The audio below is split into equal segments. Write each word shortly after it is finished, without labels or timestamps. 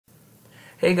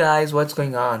Hey guys, what's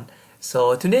going on?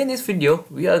 So today in this video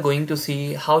we are going to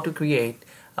see how to create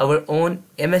our own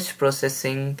image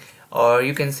processing, or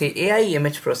you can say AI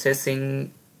image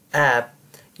processing app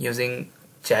using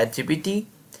ChatGPT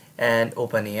and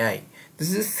OpenAI. This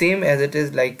is the same as it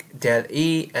is like DALL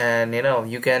E, and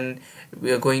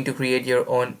we are going to create your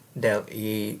own DALL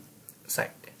E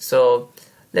site. So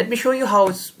let me show you how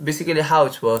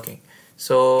it's working.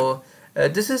 So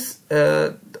this is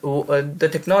the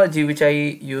technology which I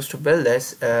use to build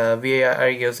this. We are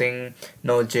using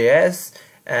Node.js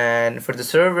and for the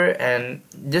server, and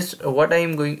just what I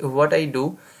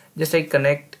do, just I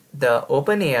connect the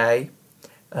OpenAI,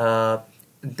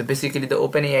 basically the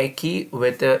OpenAI key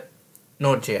with the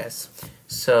Node.js.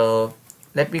 So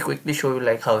let me quickly show you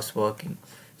like how it's working.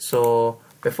 So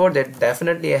before that,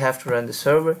 definitely I have to run the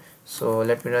server. So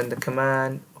let me run the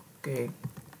command. Okay,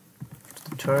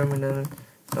 terminal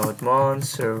nodemon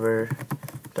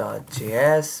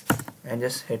server.js and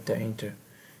just hit the enter.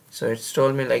 So it's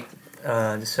told me like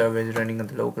the server is running on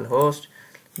the local host.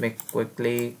 Let me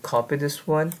quickly copy this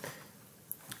one,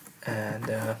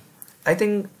 and I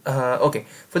think okay,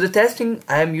 for the testing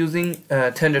I am using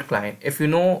Thunder client. If you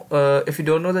don't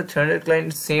know, the Thunder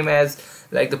client is same as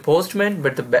like the Postman,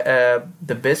 but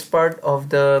the best part of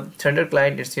the Thunder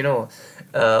client is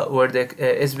where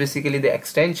is basically the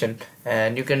extension,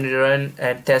 and you can run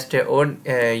and test your own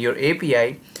your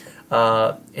API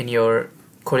in your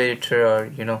code editor, or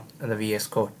in the VS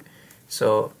Code.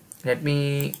 So let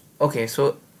me this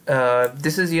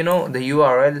is the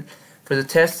URL for the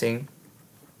testing.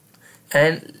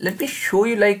 And let me show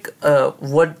you like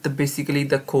what basically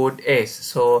the code is.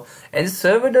 So and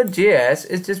server.js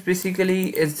is just basically,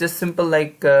 it's just simple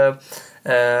like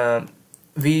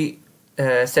we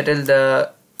settle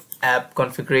the app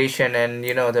configuration and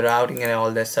the routing and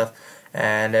all that stuff.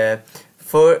 And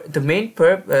for the main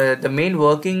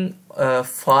working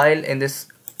file in this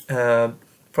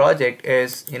project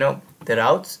is the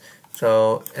routes.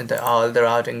 So all the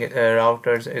routing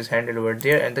routers is handled over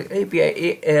there, and the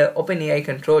API OpenAI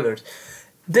controllers.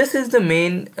 This is the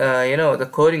main the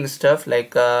coding stuff,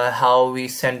 like how we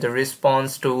send the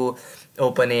response to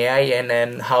OpenAI, and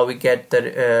then how we get the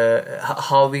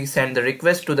how we send the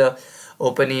request to the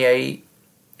OpenAI,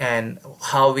 and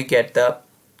how we get the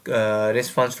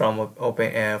response from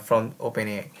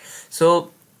OpenAI.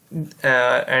 So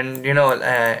and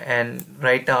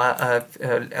right now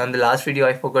on the last video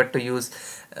I forgot to use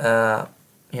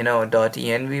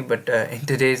 .env, but in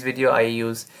today's video I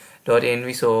use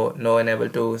 .env, so no one able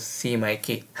to see my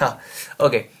key.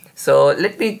 Okay, so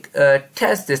let me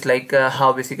test this, like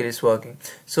how basically it's working.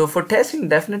 So for testing,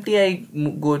 definitely I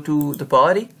go to the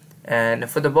body, and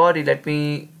for the body let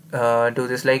me do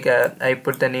this, like I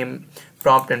put the name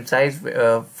prompt and size.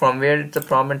 From where the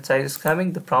prompt and size is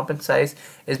coming, the prompt and size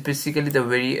is basically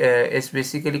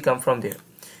come from there.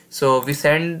 So we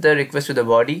send the request to the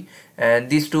body, and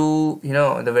these two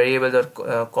the variables are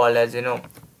called as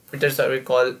meters are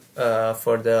called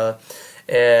for the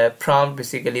prompt,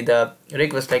 basically the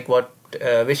request, like what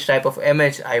which type of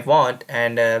image I want,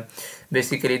 and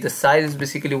basically the size is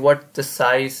basically what the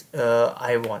size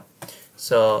I want.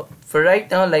 So for right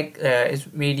now, like it's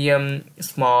medium,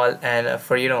 small, and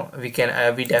for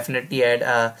we definitely add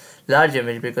a large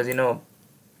image, because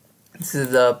this is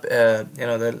the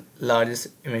the largest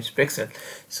image pixel.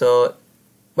 So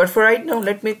but for right now,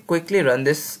 let me quickly run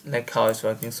this, like how it's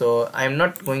working. So I'm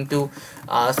not going to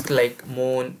ask like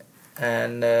moon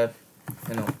and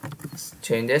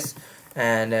changes,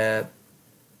 and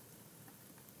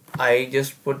I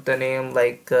just put the name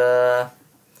like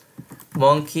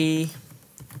monkey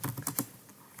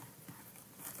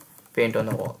paint on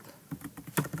a wall,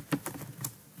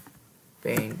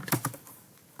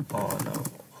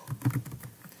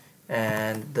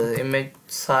 and the image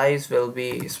size will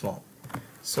be small.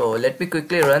 So let me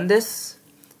quickly run this.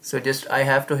 So just I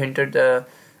have to enter the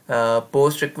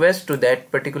post request to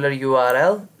that particular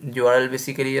URL.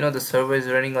 Basically the server is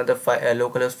running on the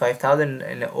localhost 5000,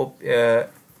 and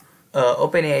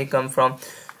OpenAI come from.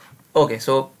 Okay,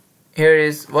 so here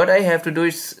is what I have to do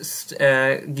is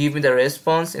give me the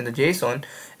response in the JSON,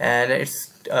 and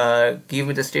it's give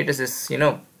me the status is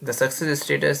the success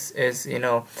status is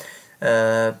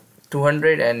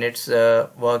 200, and it's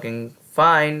working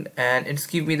fine, and it's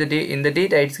give me in the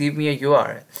data it's give me a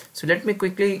URL. So let me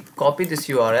quickly copy this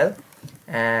URL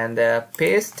and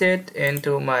paste it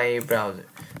into my browser.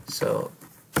 So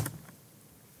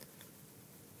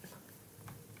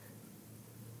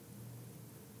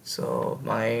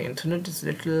my internet is a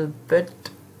little bit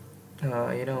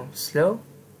slow,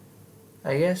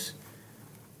 I guess.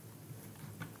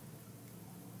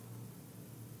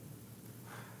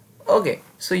 Okay,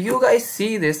 so you guys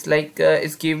see this, like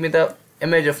it's give me the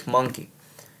image of monkey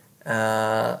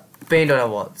paint on a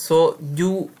wall. So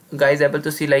you guys able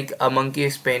to see like a monkey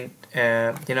is paint,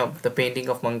 the painting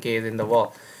of monkey is in the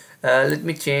wall. Let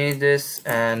me change this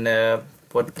and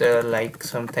put like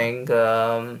something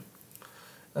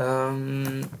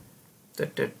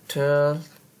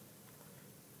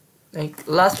like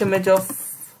last image of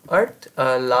earth,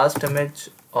 last image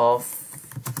of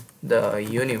the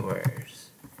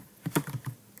universe,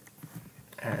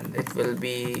 and it will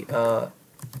be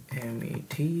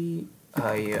MEDIUM,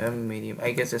 medium.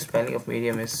 I guess the spelling of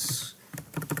medium is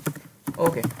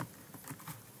okay.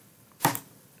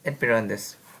 Let me run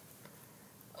this.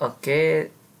 Okay,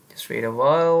 just wait a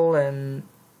while, and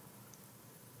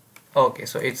okay,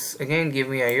 so it's again give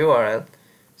me a URL.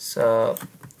 So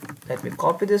let me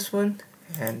copy this one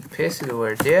and paste it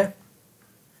over there.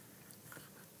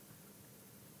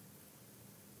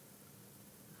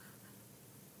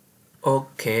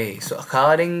 Okay, so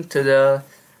according to the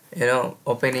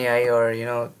OpenAI, or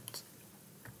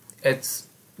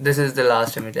this is the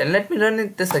last image, and let me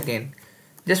run this again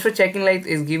just for checking like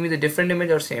is give me the different image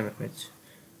or same image.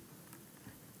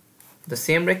 The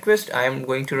same request I am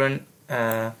going to run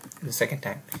the second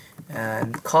time,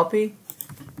 and copy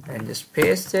and just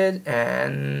paste it,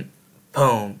 and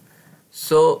boom.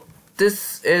 So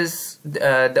this is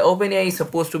the OpenAI is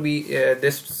supposed to be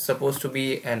this supposed to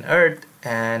be an earth,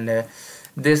 and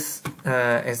this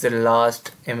is the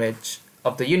last image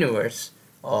of the universe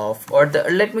or the.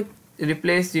 Let me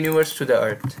replace the universe to the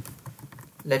earth.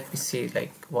 Let me see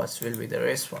like what will be the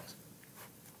response,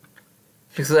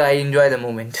 because I enjoy the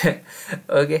moment.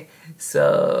 Okay,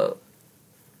 so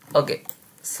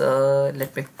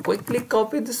let me quickly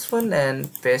copy this one and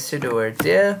paste it over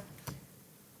there,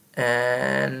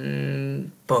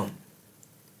 and boom.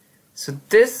 So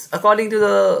this, according to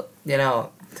the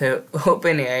the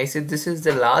OpenAI, said this is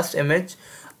the last image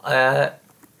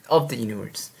of the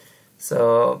universe.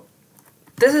 So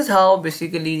this is how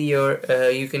basically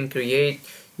you can create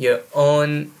your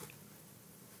own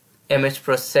image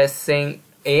processing,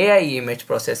 AI image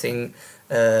processing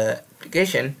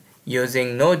application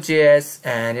using Node.js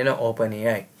and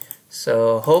OpenAI.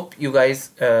 So hope you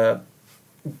guys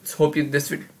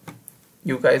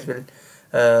you guys will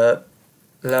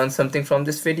learn something from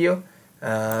this video.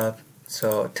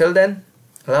 So till then,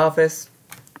 Allah Hafiz.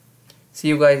 See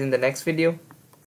you guys in the next video.